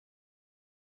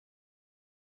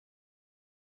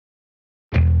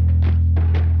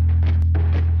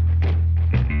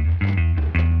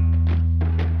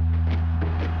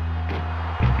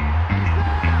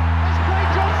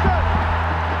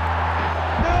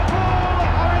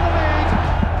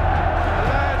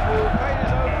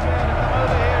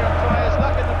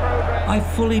I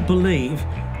fully believe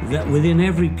that within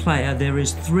every player there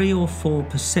is 3 or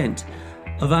 4%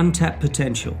 of untapped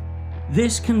potential.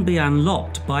 This can be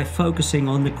unlocked by focusing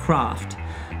on the craft,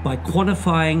 by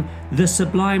quantifying the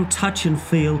sublime touch and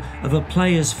feel of a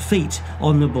player's feet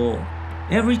on the ball.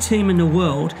 Every team in the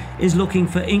world is looking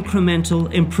for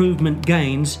incremental improvement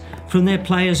gains from their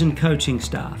players and coaching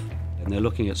staff. And they're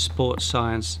looking at sports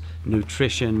science,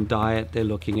 nutrition, diet, they're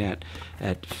looking at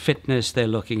fitness, they're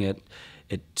looking at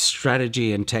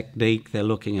strategy and technique, they're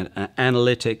looking at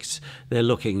analytics, they're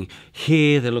looking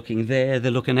here, they're looking there,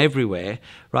 they're looking everywhere,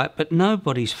 right? But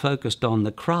nobody's focused on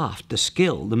the craft, the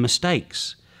skill, the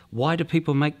mistakes. Why do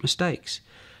people make mistakes?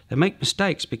 They make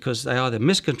mistakes because they either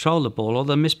miscontrol the ball or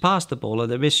they mispass the ball or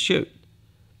they misshoot.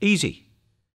 Easy.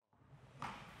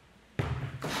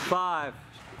 5,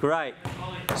 great.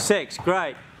 6,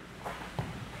 great.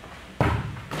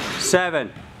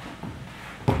 7,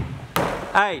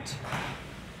 8,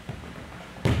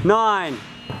 9,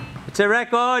 it's a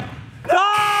record.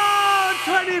 Oh,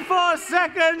 24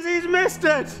 seconds, he's missed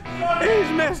it.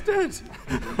 He's missed it.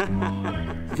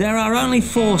 There are only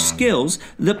 4 skills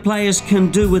that players can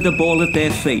do with the ball at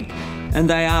their feet, and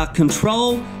they are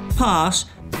control, pass,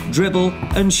 dribble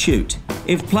and shoot.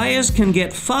 If players can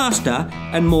get faster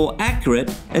and more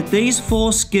accurate at these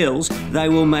 4 skills, they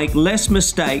will make less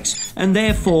mistakes and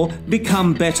therefore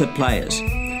become better players.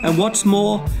 And what's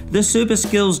more, the Super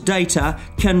Skills data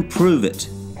can prove it.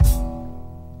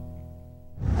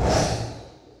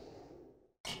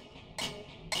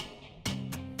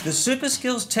 The Super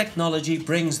Skills technology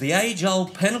brings the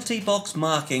age-old penalty box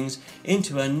markings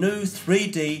into a new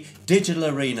 3D digital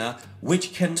arena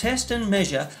which can test and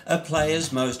measure a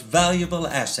player's most valuable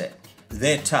asset,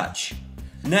 their touch.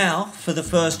 Now, for the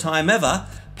first time ever,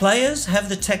 players have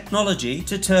the technology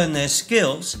to turn their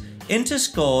skills into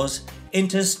scores,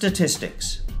 into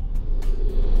statistics.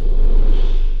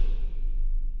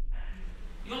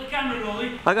 You got the camera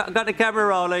rolling? I got the camera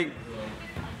rolling.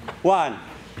 1,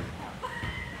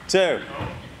 2,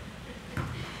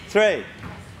 3,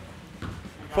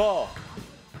 4.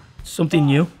 Something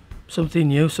new,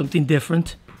 something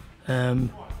different.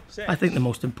 I think the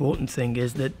most important thing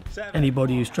is that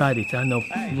anybody who's tried it, I know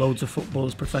loads of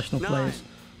footballers, professional players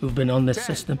who've been on this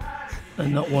system,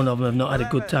 and not one of them have not had a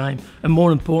good time. And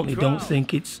more importantly, don't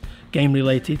think it's game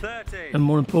related. And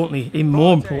more importantly, even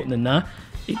more important than that,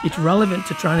 it's relevant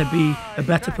to trying to be a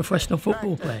better professional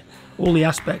football player. All the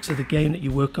aspects of the game that you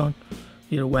work on,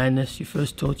 your awareness, your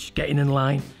first touch, getting in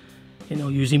line, you know,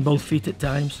 using both feet at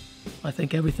times. I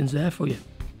think everything's there for you.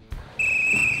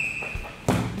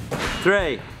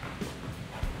 3,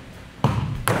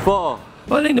 4.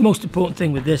 Well, I think the most important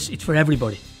thing with this, it's for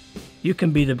everybody. You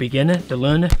can be the beginner, the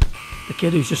learner, the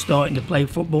kid who's just starting to play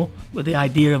football with the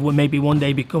idea of maybe one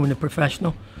day becoming a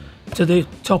professional, to the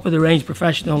top of the range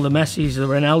professional, the Messis, the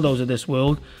Ronaldos of this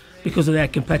world. Because of their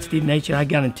competitive nature, I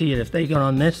guarantee you, if they got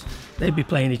on this, they'd be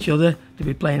playing each other, they'd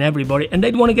be playing everybody, and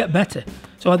they'd want to get better.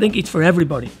 So I think it's for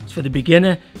everybody. It's for the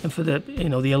beginner and for the, you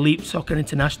know, the elite soccer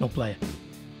international player.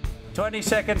 20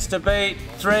 seconds to beat.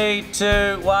 3,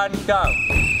 2, 1, go.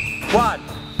 1.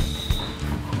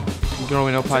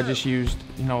 Growing up, I just used,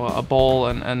 you know, a ball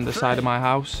and the side of my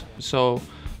house. So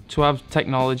to have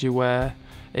technology where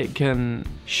it can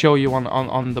show you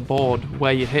on the board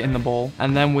where you're hitting the ball,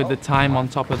 and then with the time on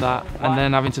top of that, and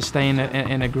then having to stay in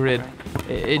a grid,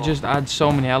 it just adds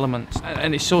so many elements,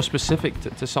 and it's so specific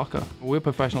to soccer. We're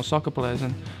professional soccer players,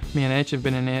 and me and H have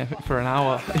been in here for an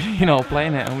hour, you know,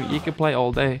 playing it, and you can play it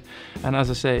all day. And as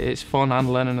I say, it's fun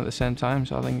and learning at the same time,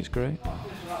 so I think it's great.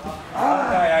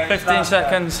 15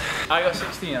 seconds. I got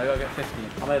 16, I got to get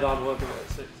 15. I made hard work to get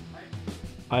 6.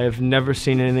 I have never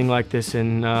seen anything like this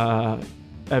in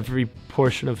every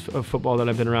portion of football that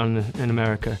I've been around in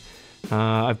America.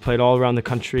 I've played all around the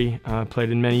country, played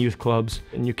in many youth clubs,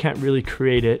 and you can't really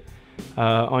create it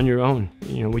on your own.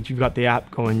 You know, you've got the app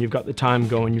going, you've got the time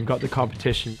going, you've got the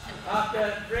competition.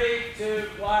 After 3, 2,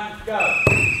 1, go.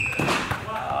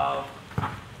 Wow.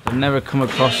 I've never come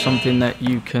across something that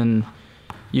you can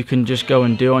just go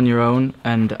and do on your own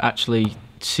and actually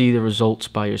see the results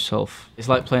by yourself. It's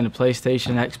like playing a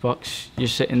PlayStation, Xbox, you're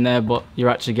sitting there but you're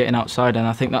actually getting outside, and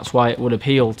I think that's why it would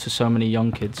appeal to so many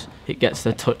young kids. It gets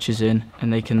their touches in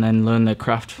and they can then learn their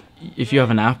craft. If you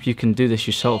have an app, you can do this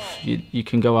yourself. You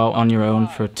can go out on your own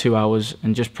for 2 hours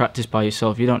and just practice by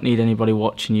yourself. You don't need anybody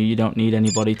watching you, you don't need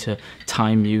anybody to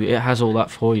time you. It has all that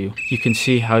for you. You can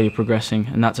see how you're progressing,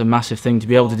 and that's a massive thing to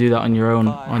be able to do that on your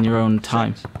own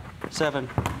time. 6, 7,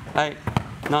 8,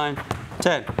 9,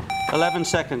 10. 11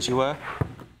 seconds you were.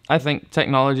 I think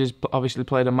technology's obviously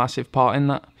played a massive part in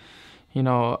that. You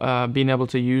know, being able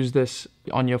to use this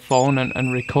on your phone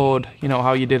and record, you know,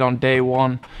 how you did on day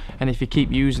 1, and if you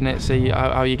keep using it, see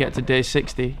how you get to day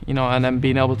 60, you know, and then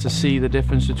being able to see the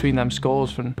difference between them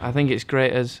scores. And I think it's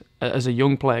great as a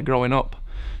young player growing up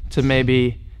to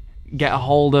maybe get a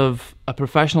hold of a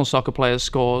professional soccer player's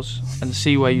scores and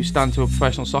see where you stand to a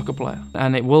professional soccer player,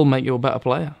 and it will make you a better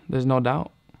player, there's no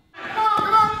doubt.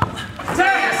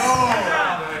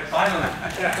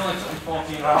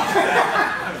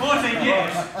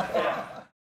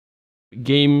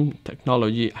 Game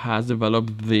technology has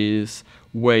developed this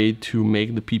way to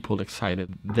make the people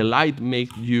excited. The light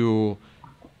makes you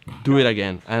do it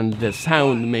again, and the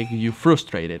sound makes you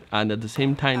frustrated, and at the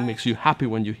same time makes you happy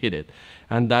when you hit it.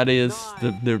 And that is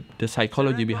the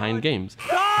psychology behind games.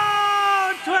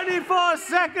 Oh, 24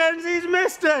 seconds, he's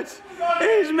missed it!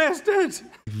 He's missed it!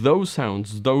 Those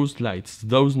sounds, those lights,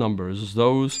 those numbers,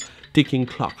 those ticking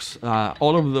clocks,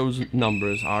 all of those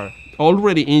numbers are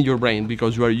already in your brain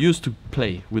because you are used to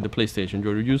play with the PlayStation.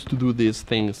 You're used to do these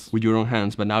things with your own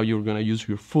hands, but now you're going to use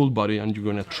your full body and you're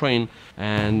going to train,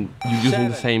 and you're using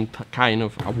the same kind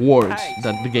of awards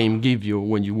that the game gives you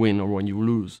when you win or when you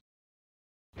lose.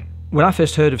 When I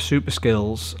first heard of super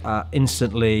skills, I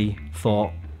instantly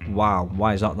thought, wow,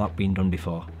 why has that not been done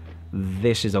before?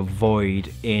 This is a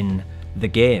void in the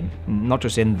game, not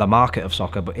just in the market of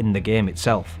soccer, but in the game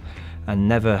itself. And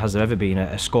never has there ever been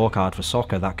a scorecard for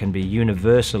soccer that can be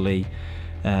universally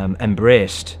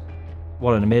embraced.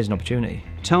 What an amazing opportunity.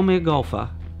 Tell me a golfer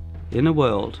in the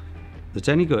world that's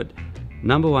any good,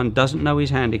 number 1, doesn't know his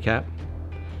handicap,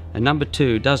 and number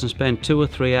 2, doesn't spend 2 or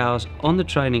 3 hours on the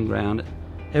training ground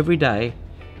every day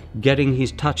getting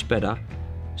his touch better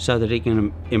so that he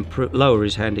can lower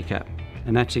his handicap.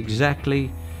 And that's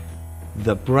exactly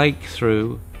the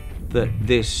breakthrough that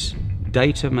this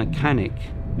data mechanic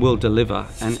will deliver,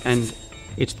 and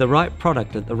it's the right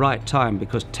product at the right time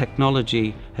because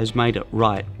technology has made it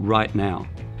right now.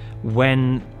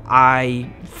 When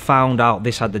I found out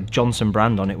this had the Johnson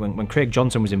brand on it, when Craig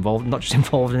Johnson was involved, not just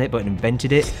involved in it, but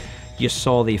invented it, you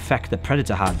saw the effect the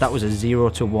Predator had. That was a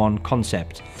 0-to-1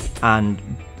 concept and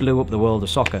blew up the world of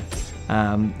soccer.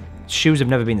 Shoes have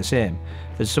never been the same.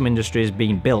 There's some industries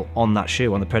being built on that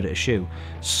shoe, on the Predator shoe.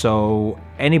 So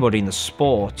anybody in the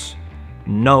sport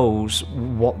knows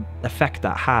what effect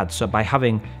that had. So by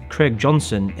having Craig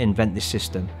Johnson invent this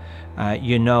system,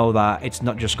 you know that it's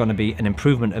not just going to be an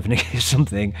improvement of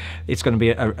something, it's going to be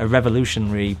a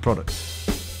revolutionary product.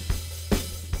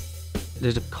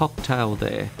 There's a cocktail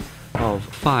there of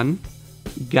fun,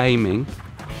 gaming,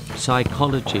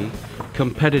 psychology,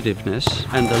 competitiveness,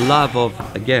 and the love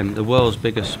of, again, the world's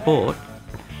biggest sport.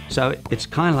 So it's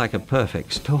kind of like a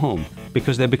perfect storm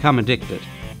because they become addicted.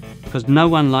 Because no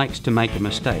one likes to make a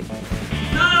mistake. No!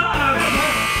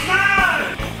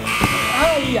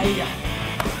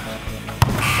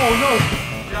 Oh no!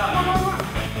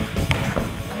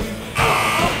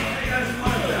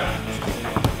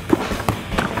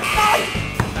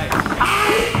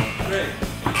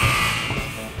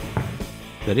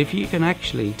 That if you can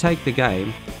actually take the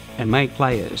game and make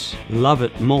players love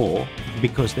it more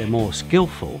because they're more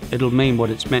skillful, it'll mean what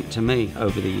it's meant to me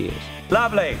over the years.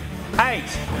 Lovely. 8,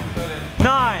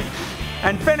 9,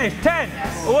 and finish. 10.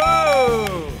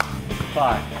 Whoa!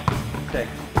 5,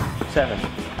 6, 7,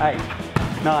 8,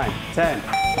 9, 10.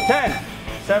 10.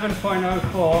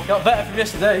 7.04. Got better from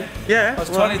yesterday. Yeah. I was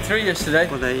 23 yesterday.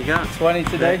 Well, there you go. 20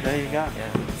 today. There you go.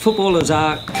 Yeah. Footballers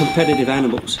are competitive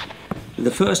animals. The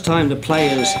first time the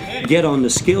players get on the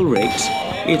skill rigs,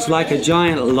 it's like a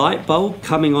giant light bulb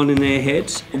coming on in their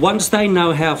heads. Once they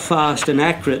know how fast and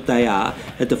accurate they are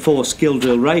at the 4 skill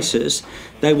drill races,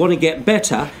 they want to get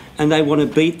better and they want to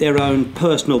beat their own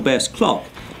personal best clock.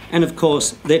 And of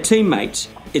course, their teammates.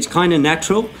 It's kind of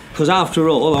natural because after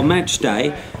all, on match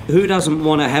day, who doesn't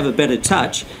want to have a better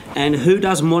touch and who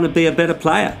doesn't want to be a better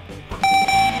player?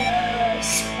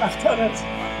 Yes! I've done it!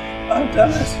 I've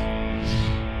done it!